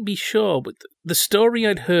couldn't be sure, but the story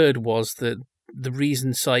I'd heard was that the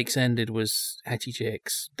reason Sykes ended was Hattie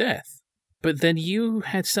Jake's death. But then you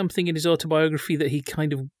had something in his autobiography that he'd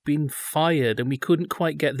kind of been fired, and we couldn't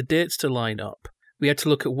quite get the dates to line up. We had to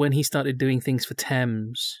look at when he started doing things for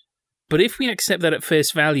Thames. But if we accept that at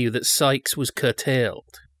face value, that Sykes was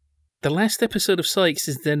curtailed, the last episode of Sykes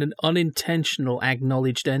is then an unintentional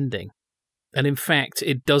acknowledged ending. And in fact,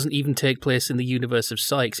 it doesn't even take place in the universe of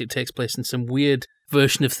Sykes. It takes place in some weird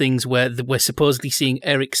version of things where we're supposedly seeing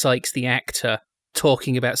Eric Sykes, the actor,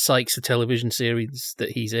 talking about Sykes, the television series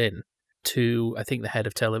that he's in, to, I think, the head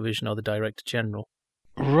of television or the director general.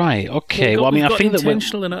 Right, okay. Well, I mean, I think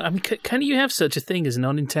that... can you have such a thing as an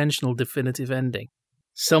unintentional definitive ending?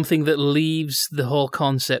 Something that leaves the whole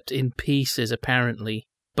concept in pieces, apparently,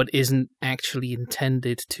 but isn't actually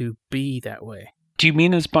intended to be that way. Do you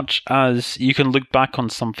mean as much as you can look back on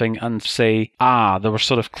something and say, there were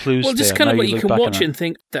sort of clues there? Well, just kind of like you can watch it and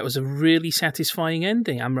think, that was a really satisfying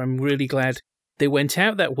ending. I'm really glad they went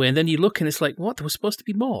out that way. And then you look and it's like, what? There was supposed to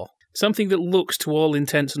be more. Something that looks, to all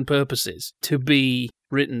intents and purposes, to be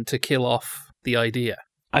written to kill off the idea.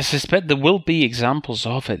 I suspect there will be examples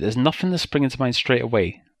of it. There's nothing that's springing to mind straight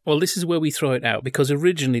away. Well, this is where we throw it out, because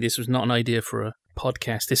originally this was not an idea for a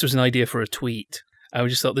podcast. This was an idea for a tweet. I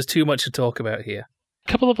just thought there's too much to talk about here.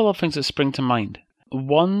 A couple of other things that spring to mind.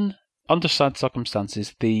 One, under sad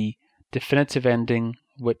circumstances, the definitive ending,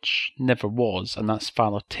 which never was, and that's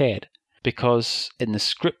Father Ted. Because in the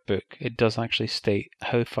script book, it does actually state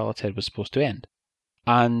how Father Ted was supposed to end.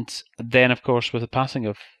 And then, of course, with the passing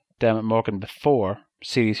of Dermot Morgan before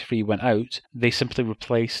Series 3 went out, they simply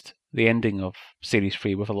replaced the ending of Series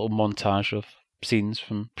 3 with a little montage of scenes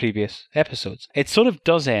from previous episodes. It sort of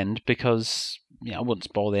does end because, I wouldn't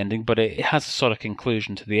spoil the ending, but it has a sort of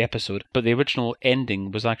conclusion to the episode. But the original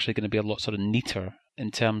ending was actually going to be a lot sort of neater in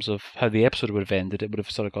terms of how the episode would have ended. It would have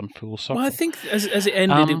sort of gone full circle. Well, I think as it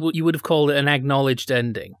ended, you would have called it an acknowledged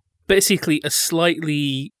ending. Basically, a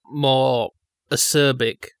slightly more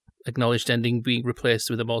acerbic acknowledged ending being replaced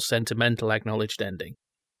with a more sentimental acknowledged ending.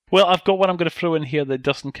 Well, I've got one I'm going to throw in here that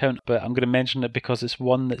doesn't count, but I'm going to mention it because it's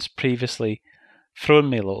one that's previously thrown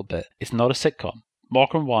me a little bit. It's not a sitcom.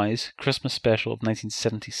 Morecambe Wise, Christmas special of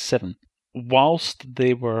 1977. Whilst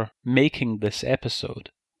they were making this episode,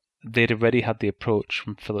 they'd already had the approach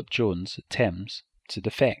from Philip Jones at Thames to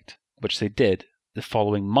defect, which they did the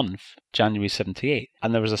following month, January 78.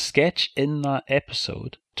 And there was a sketch in that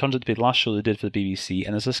episode, turns out to be the last show they did for the BBC,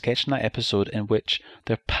 and there's a sketch in that episode in which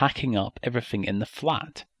they're packing up everything in the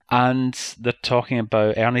flat. And they're talking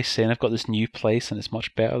about Ernie saying, I've got this new place and it's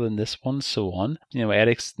much better than this one, so on.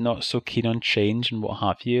 Eric's not so keen on change and what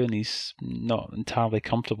have you, and he's not entirely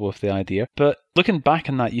comfortable with the idea. But looking back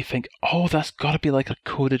on that, you think, that's got to be like a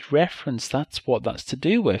coded reference. That's what that's to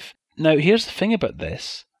do with. Now, here's the thing about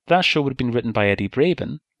this. That show would have been written by Eddie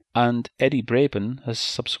Braben, and Eddie Braben has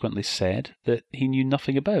subsequently said that he knew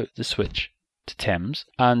nothing about the switch to Thames,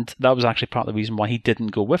 and that was actually part of the reason why he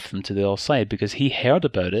didn't go with them to the other side, because he heard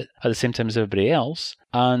about it at the same time as everybody else,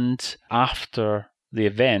 and after the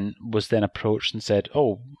event was then approached and said,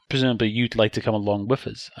 presumably you'd like to come along with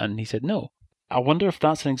us, and he said no. I wonder if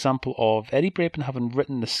that's an example of Eddie Braben having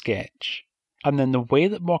written the sketch, and then the way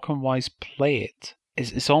that Morecambe Wise play it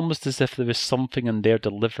is it's almost as if there is something in their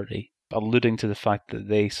delivery alluding to the fact that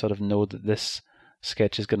they sort of know that this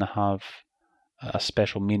sketch is going to have a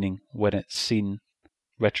special meaning when it's seen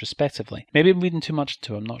retrospectively. Maybe I'm reading too much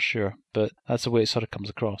into it, I'm not sure, but that's the way it sort of comes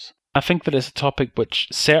across. I think that it's a topic which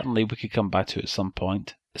certainly we could come back to at some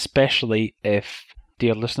point, especially if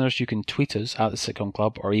dear listeners, you can tweet us at the Sitcom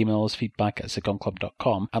Club or email us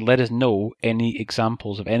feedback@sitcomclub.com and let us know any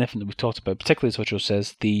examples of anything that we've talked about, particularly as Ocho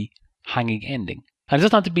says, the hanging ending. And it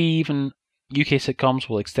doesn't have to be even UK sitcoms.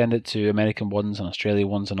 We'll extend it to American ones and Australian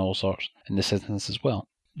ones and all sorts in this instance as well.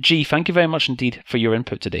 G, thank you very much indeed for your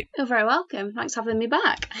input today. You're very welcome. Thanks for having me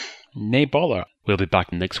back. Nay bother. We'll be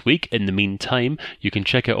back next week. In the meantime, you can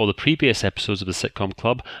check out all the previous episodes of the Sitcom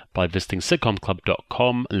Club by visiting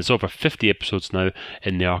sitcomclub.com, and there's over 50 episodes now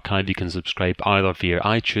in the archive. You can subscribe either via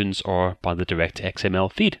iTunes or by the direct XML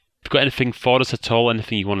feed. If you've got anything for us at all,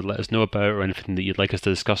 anything you want to let us know about, or anything that you'd like us to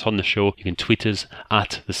discuss on the show, you can tweet us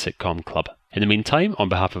at the Sitcom Club. In the meantime, on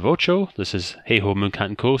behalf of Ocho, this is Hey Ho Mooncat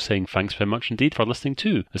and Co. saying thanks very much indeed for listening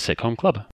to the Sitcom Club.